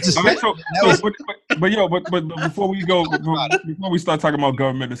me. But before we start talking about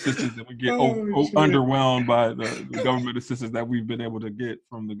government assistance and we get underwhelmed by the government assistance that we've been able to get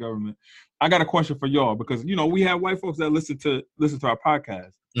from the government, I got a question for y'all, because we have white folks that listen to our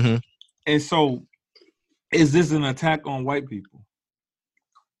podcast, and so. Is this an attack on white people?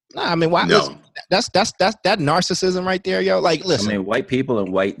 Nah, I mean, why? No. Listen, that's that narcissism right there, yo. Like, listen. I mean, white people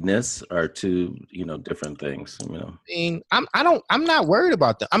and whiteness are two, different things. I mean, I'm not worried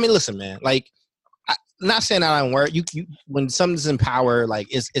about that. I mean, listen, man. Like, not saying that I'm worried. You when something's in power,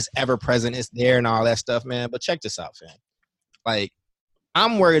 like it's ever present, it's there and all that stuff, man. But check this out, fam. Like,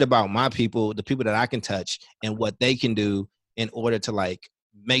 I'm worried about my people, the people that I can touch, and what they can do in order to like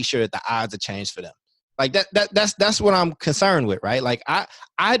make sure that the odds are changed for them. Like that's what I'm concerned with, right? Like I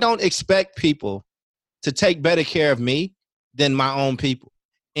don't expect people to take better care of me than my own people.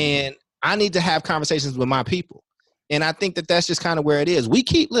 And I need to have conversations with my people. And I think that that's just kind of where it is.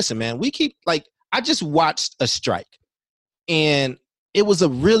 Listen, man, like, I just watched a strike, and it was a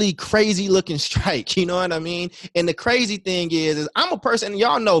really crazy looking strike. You know what I mean? And the crazy thing is I'm a person, and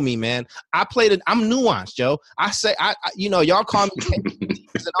y'all know me, man. I'm nuanced, Joe. Y'all call me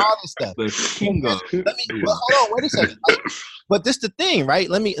and all this stuff. Hold on, wait a second. But this the thing, right?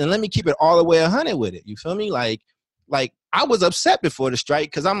 Let me keep it all the way 100 with it. You feel me? Like I was upset before the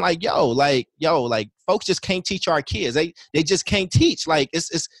strike because I'm like, folks just can't teach our kids. They just can't teach. Like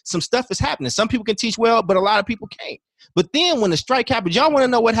it's some stuff is happening. Some people can teach well, but a lot of people can't. But then when the strike happened, y'all want to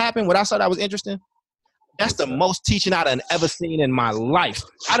know what happened? What I thought that was interesting? That's the most teaching I've ever seen in my life.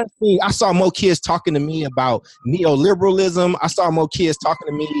 I saw more kids talking to me about neoliberalism. I saw more kids talking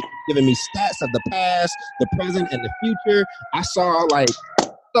to me, giving me stats of the past, the present, and the future. I saw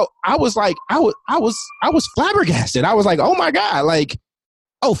so I was like, I was flabbergasted. I was like, oh my God, like,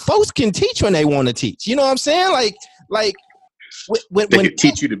 oh, folks can teach when they want to teach. You know what I'm saying? Like when they can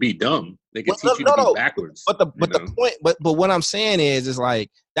teach you to be dumb. They can teach you to be backwards. But the point, but what I'm saying is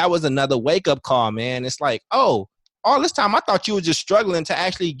like that was another wake up call, man. It's like, oh, all this time I thought you were just struggling to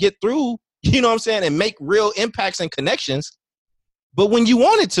actually get through, you know what I'm saying, and make real impacts and connections. But when you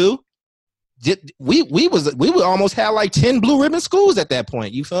wanted to, we would almost have like 10 blue ribbon schools at that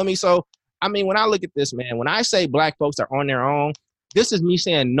point. You feel me? So, I mean, when I look at this, man, when I say black folks are on their own, this is me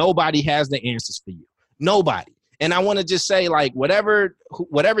saying nobody has the answers for you. Nobody. And I want to just say, like, whatever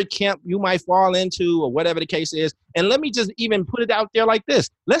camp you might fall into or whatever the case is, and let me just even put it out there like this.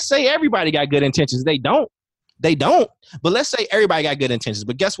 Let's say everybody got good intentions. They don't. But let's say everybody got good intentions.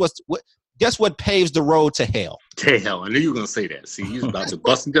 But guess what paves the road to hell? To hell. I knew you were going to say that. See, you was about to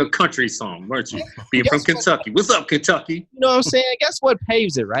bust into a country song, weren't you? Being from Kentucky. What's up, Kentucky? You know what I'm saying? Guess what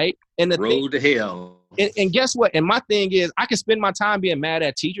paves it, right? And the road to hell. And guess what? And my thing is, I can spend my time being mad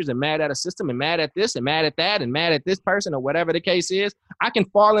at teachers and mad at a system and mad at this and mad at that and mad at this person or whatever the case is. I can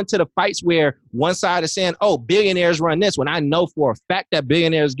fall into the fights where one side is saying, oh, billionaires run this, when I know for a fact that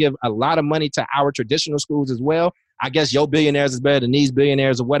billionaires give a lot of money to our traditional schools as well. I guess your billionaires is better than these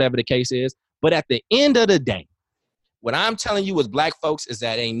billionaires or whatever the case is. But at the end of the day, what I'm telling you as black folks is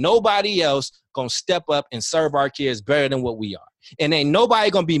that ain't nobody else going to step up and serve our kids better than what we are. And ain't nobody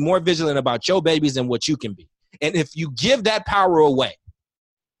going to be more vigilant about your babies than what you can be. And if you give that power away,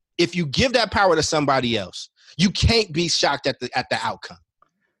 if you give that power to somebody else, you can't be shocked at the outcome.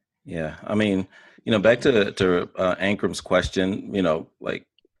 Yeah. I mean, back to Ankram's question,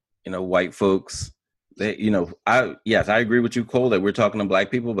 white folks, I agree with you, Cole, that we're talking to black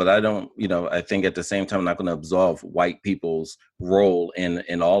people, but I don't, I think at the same time, I'm not going to absolve white people's role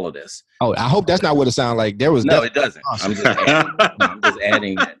in all of this. Oh, I hope that's not what it sounded like. There was no, it doesn't. I'm just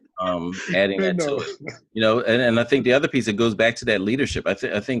adding that. To it, and I think the other piece, it goes back to that leadership. I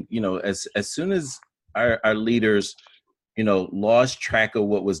think, as soon as our leaders, lost track of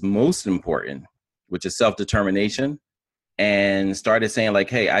what was most important, which is self-determination, and started saying like,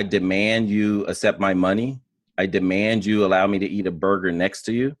 hey, I demand you accept my money. I demand you allow me to eat a burger next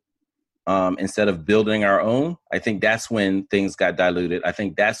to you, instead of building our own. I think that's when things got diluted. I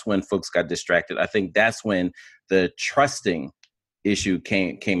think that's when folks got distracted. I think that's when the trusting issue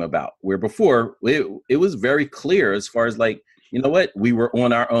came about, where before it was very clear as far as like, you know what, we were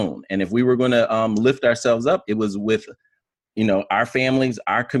on our own. And if we were going to lift ourselves up, it was with, our families,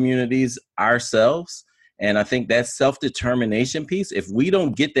 our communities, ourselves. And I think that self-determination piece, if we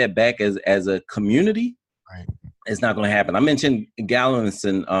don't get that back as a community, right, it's not going to happen. I mentioned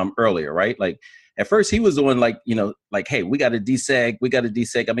Gallinson earlier, right? Like at first he was doing like, hey, we got to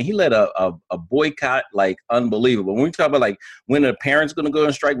deseg. I mean, he led a boycott like unbelievable. When we talk about like when the parents going to go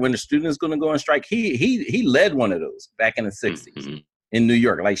on strike, when the students going to go on strike, he led one of those back in the 60s in New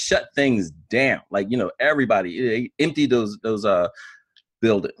York, like shut things down. Like, everybody emptied those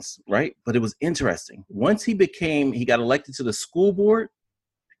buildings, right? But it was interesting. Once he got elected to the school board,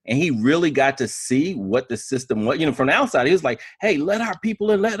 and he really got to see what the system was. From the outside, he was like, hey, let our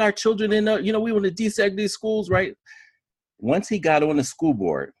people in, let our children in. We want to deseg these schools, right? Once he got on the school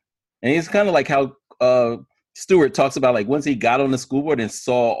board, and it's kind of like how Stewart talks about, like, once he got on the school board and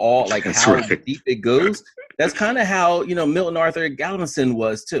saw all, like, that's how right. deep it goes, that's kind of how, Milton Arthur Gallinson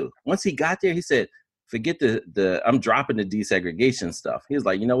was, too. Once he got there, he said, forget I'm dropping the desegregation stuff. He was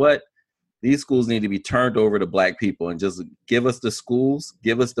like, you know what? These schools need to be turned over to black people and just give us the schools,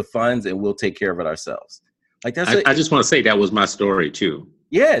 give us the funds, and we'll take care of it ourselves. Like I just want to say that was my story too.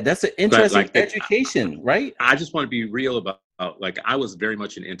 Yeah, that's an interesting education, right? I just want to be real about like I was very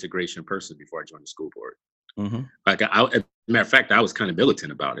much an integration person before I joined the school board. Mm-hmm. Like, as a matter of fact, I was kind of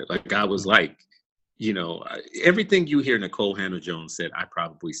militant about it. Like I was like, everything you hear Nicole Hannah-Jones said, I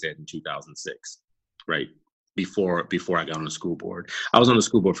probably said in 2006, right? Before I got on the school board. I was on the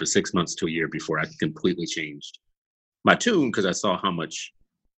school board for 6 months to a year before I completely changed my tune because I saw how much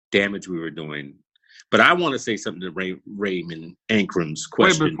damage we were doing. But I want to say something to Raymond Ankram's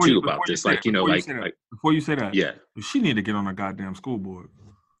question too about this. Like, before you say that, yeah, she need to get on a goddamn school board.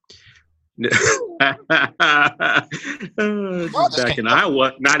 Back in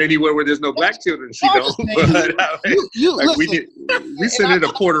Iowa, not anywhere where there's no black children. She don't. But we sent her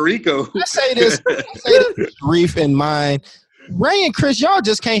to Puerto Rico. I say this brief in mind. Ray and Chris, y'all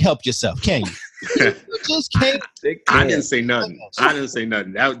just can't help yourself, can you? You just can't. I didn't say nothing.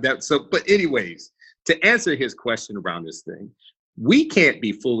 But anyways, to answer his question around this thing, we can't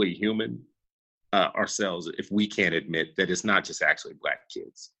be fully human ourselves if we can't admit that it's not just actually black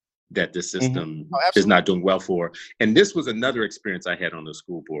kids that the system is not doing well for. And this was another experience I had on the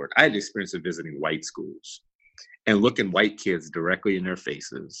school board. I had the experience of visiting white schools and looking white kids directly in their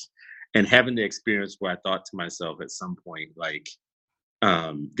faces and having the experience where I thought to myself at some point, like,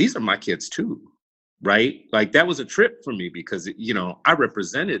 these are my kids too, right? Like that was a trip for me because, I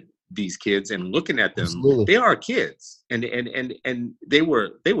represented these kids and looking at them, Absolutely. They are kids and they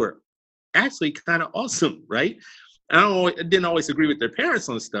were actually kind of awesome, right? didn't always agree with their parents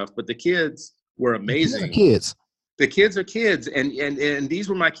on stuff, but the kids were amazing. The kids are kids, and these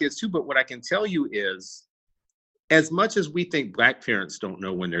were my kids too. But what I can tell you is, as much as we think Black parents don't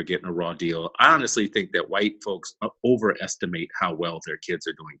know when they're getting a raw deal, I honestly think that white folks overestimate how well their kids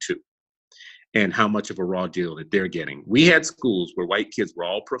are doing too, and how much of a raw deal that they're getting. We had schools where white kids were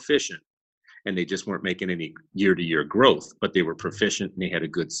all proficient, and they just weren't making any year-to-year growth, but they were proficient and they had a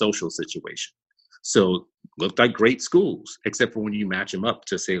good social situation. So looked like great schools, except for when you match them up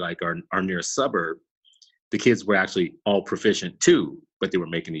to, say, like our nearest suburb, the kids were actually all proficient too, but they were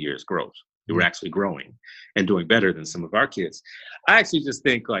making a year's growth. They were actually growing and doing better than some of our kids. I actually just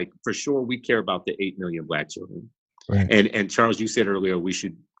think, like, for sure, we care about the 8 million Black children. Right. And Charles, you said earlier, we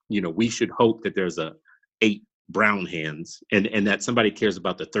should hope that there's 8 brown hands and that somebody cares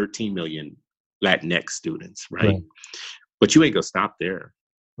about the 13 million Latinx students, right? But you ain't gonna stop there.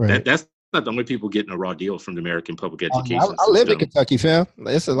 Right. That's not the only people getting a raw deal from the American public education. I live in Kentucky, fam.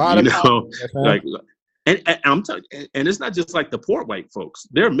 It's a lot of like, and I'm talking, and it's not just like the poor white folks.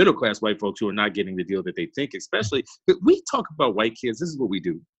 There are middle class white folks who are not getting the deal that they think. Especially, but we talk about white kids. This is what we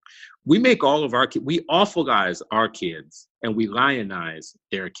do. We make all of our kids. We awfulize our kids, and we lionize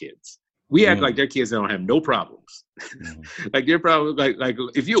their kids. We act like their kids don't have no problems. Like their problem, like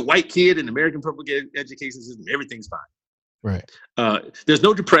if you're a white kid in American public education system, everything's fine. Right. There's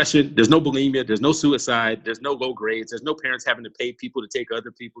no depression. There's no bulimia. There's no suicide. There's no low grades. There's no parents having to pay people to take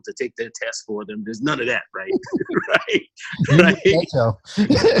other people to take their tests for them. There's none of that, right? Right.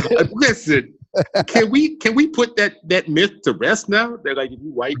 Listen, can we put that myth to rest now? That, like, if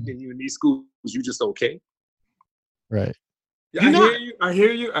you white and you in these schools, you just okay. Right. Yeah, I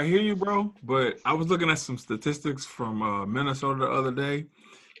hear you, bro. But I was looking at some statistics from Minnesota the other day,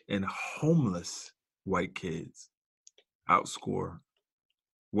 and homeless white kids outscore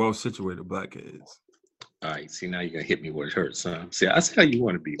well-situated Black kids. All right, see, now you're gonna hit me where it hurts, huh? See, that's how you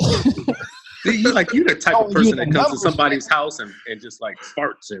want to be. You're the type of person that comes to somebody's house and just like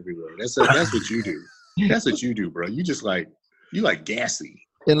farts everywhere. That's what you do. That's what you do, bro. You like gassy.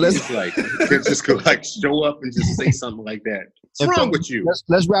 And let's just go like show up and just say something like that. What's wrong with you?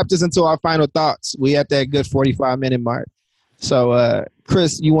 Let's wrap this into our final thoughts. We at that good 45-minute mark. So,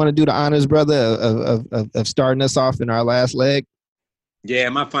 Chris, you want to do the honors, brother, of starting us off in our last leg? Yeah,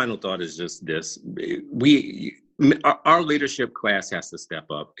 my final thought is just this: our leadership class has to step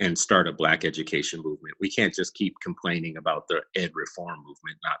up and start a Black education movement. We can't just keep complaining about the ed reform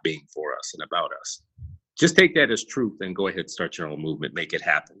movement not being for us and about us. Just take that as truth and go ahead and start your own movement, make it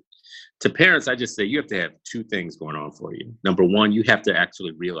happen. To parents, I just say you have to have 2 things going on for you. Number one, you have to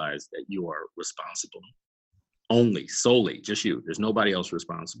actually realize that you are responsible. Solely, just you. There's nobody else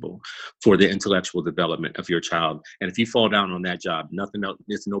responsible for the intellectual development of your child. And if you fall down on that job, nothing else,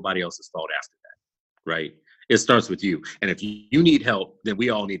 it's nobody else's fault after that, right? It starts with you. And if you need help, then we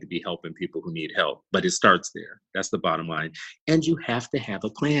all need to be helping people who need help. But it starts there. That's the bottom line. And you have to have a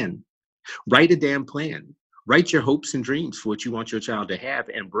plan. Write a damn plan. Write your hopes and dreams for what you want your child to have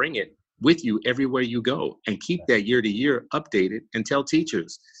and bring it with you everywhere you go. And keep that year to year updated and tell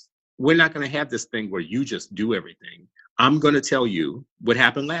teachers, we're not going to have this thing where you just do everything. I'm going to tell you what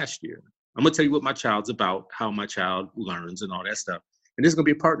happened last year. I'm going to tell you what my child's about, how my child learns and all that stuff. And this is going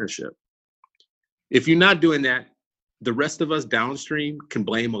to be a partnership. If you're not doing that, the rest of us downstream can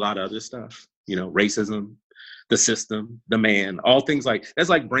blame a lot of other stuff. Racism, the system, the man, all things like that's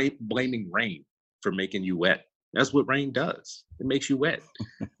like blaming rain for making you wet. That's what rain does. It makes you wet.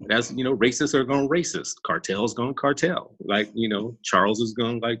 That's, racists are going racist. Cartels going cartel. Like, Charles is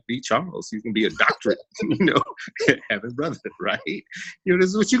going to be Charles. You can be a doctorate, having brother, right? This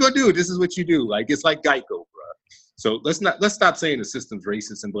is what you're going to do. This is what you do. Like, it's like Geico, bro. So let's stop saying the system's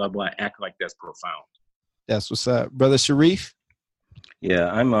racist and blah, blah, act like that's profound. That's what's up. Brother Sharif? Yeah,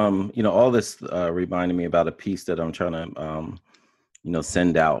 I'm, all this reminded me about a piece that I'm trying to,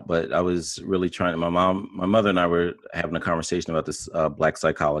 send out. But I was really trying to, my mother and I were having a conversation about this Black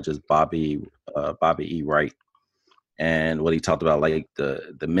psychologist, Bobby E. Wright, and what he talked about, like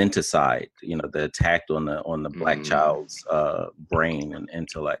the menticide, the attack on the Black child's brain and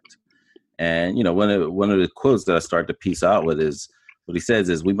intellect. And, one of the quotes that I started to piece out with is what he says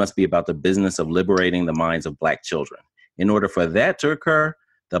is, we must be about the business of liberating the minds of Black children. In order for that to occur,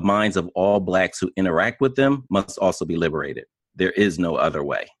 the minds of all Blacks who interact with them must also be liberated. There is no other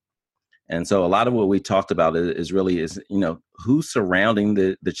way. And so a lot of what we talked about is who's surrounding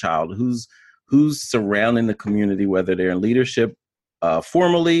the child, who's surrounding the community, whether they're in leadership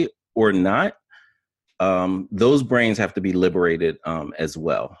formally or not. Those brains have to be liberated as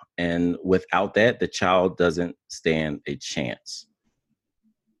well. And without that, the child doesn't stand a chance.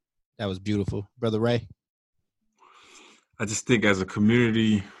 That was beautiful. Brother Ray? I just think as a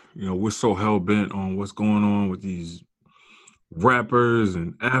community, we're so hell bent on what's going on with these rappers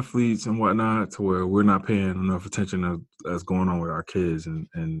and athletes and whatnot, to where we're not paying enough attention to what's going on with our kids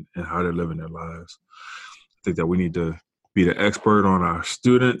and how they're living their lives. I think that we need to be the expert on our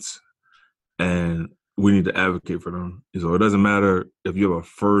students, and we need to advocate for them. So it doesn't matter if you have a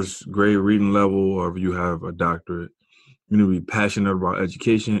first grade reading level or if you have a doctorate. You need to be passionate about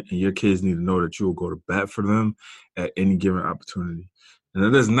education, and your kids need to know that you will go to bat for them at any given opportunity. And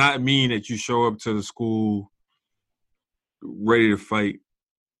that does not mean that you show up to the school ready to fight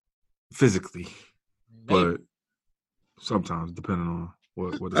physically, but sometimes, depending on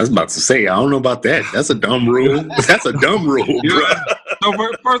what I was about to say, I don't know about that. That's a dumb rule. That's a dumb rule, bro. So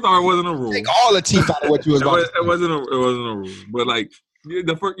first off, it wasn't a rule. Take all the teeth out of what you was about to say. It wasn't a rule. But like,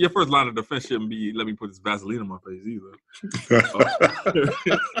 your first line of defense shouldn't be, let me put this Vaseline on my face either.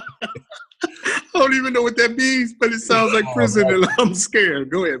 I don't even know what that means, but it sounds like prison, and I'm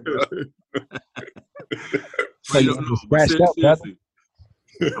scared. Go ahead, bro. I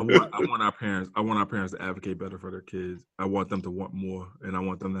want our parents to advocate better for their kids. I want them to want more, and I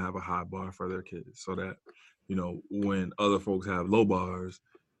want them to have a high bar for their kids, so that when other folks have low bars,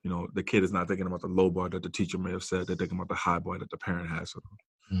 the kid is not thinking about the low bar that the teacher may have said. They're thinking about the high bar that the parent has for them.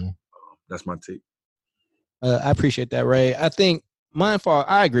 Mm-hmm. That's my take. I appreciate that, Ray. I think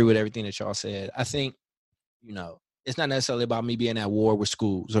I agree with everything that y'all said. I think, it's not necessarily about me being at war with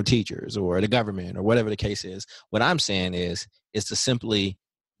schools or teachers or the government or whatever the case is. What I'm saying is to simply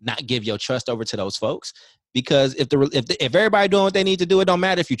not give your trust over to those folks, because if everybody doing what they need to do, it don't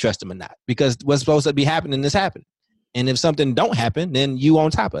matter if you trust them or not, because what's supposed to be happening is happening. And if something don't happen, then you on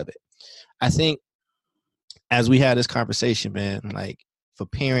top of it. I think as we had this conversation, man, like for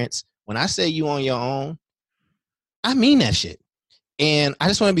parents, when I say you on your own, I mean that shit. And I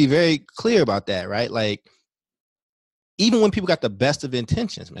just want to be very clear about that, right? Like, even when people got the best of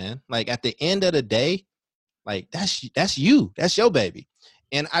intentions, man, like at the end of the day, like that's you, that's your baby.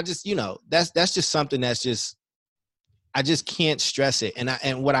 And I just, that's just something that's just, I just can't stress it.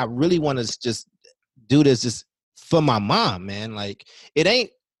 And what I really want to just do this just for my mom, man. Like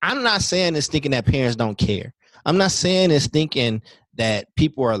I'm not saying this thinking that parents don't care. I'm not saying this thinking that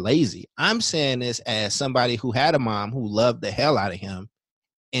people are lazy. I'm saying this as somebody who had a mom who loved the hell out of him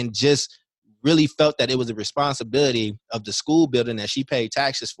and just really felt that it was a responsibility of the school building that she paid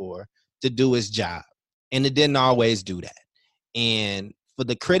taxes for to do its job. And it didn't always do that. And for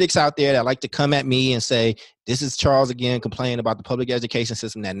the critics out there that like to come at me and say, this is Charles again complaining about the public education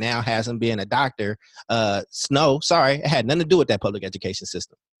system that now has him being a doctor. No, sorry, it had nothing to do with that public education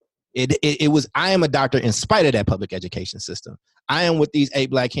system. It was, I am a doctor in spite of that public education system. I am with these 8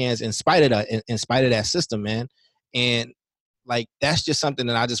 Black Hands in spite of that system, man. And like, that's just something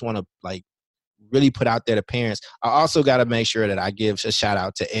that I just want to like really put out there to parents. I also got to make sure that I give a shout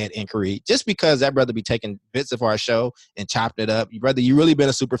out to Ed Inquiry, just because that brother be taking bits of our show and chopped it up. Brother, you really been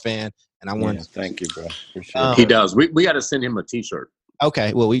a super fan, and I want. Thank you, bro. For sure. He does. We got to send him a T-shirt.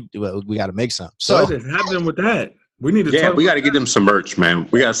 Okay, well we got to make some. So what is happening with that? We need to. Yeah, we got to get them some merch, man.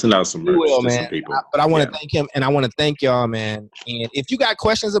 We got to send out some merch to some people. But I want to thank him, and I want to thank y'all, man. And if you got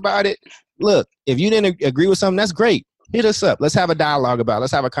questions about it, look, if you didn't agree with something, that's great. Hit us up. Let's have a dialogue about it.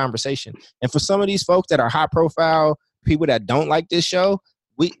 Let's have a conversation. And for some of these folks that are high profile, people that don't like this show,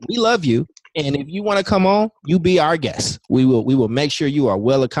 we love you. And if you want to come on, you be our guest. We will make sure you are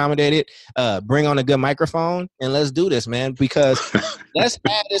well accommodated. Bring on a good microphone and let's do this, man, because let's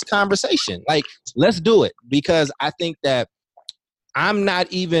have this conversation. Like, let's do it, because I think that I'm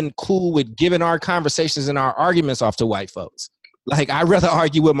not even cool with giving our conversations and our arguments off to white folks. Like, I'd rather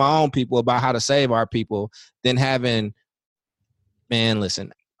argue with my own people about how to save our people than having, man,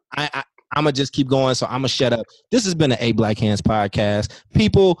 listen, I'm going to just keep going, so I'm going to shut up. This has been the 8 Black Hands podcast.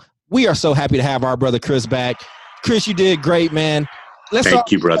 People, we are so happy to have our brother Chris back. Chris, you did great, man.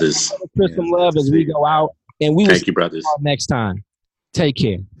 Thank you, brothers. Chris some love as we go out. And we will Thank you, brothers. Next time. Take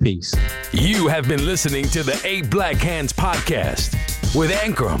care. Peace. You have been listening to the 8 Black Hands podcast with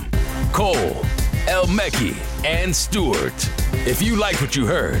Ankrum, Cole, El Mekki, and Stewart. If you like what you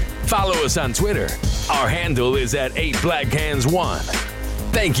heard, follow us on Twitter. Our handle is at 8BlackHands1.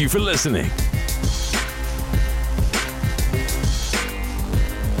 Thank you for listening.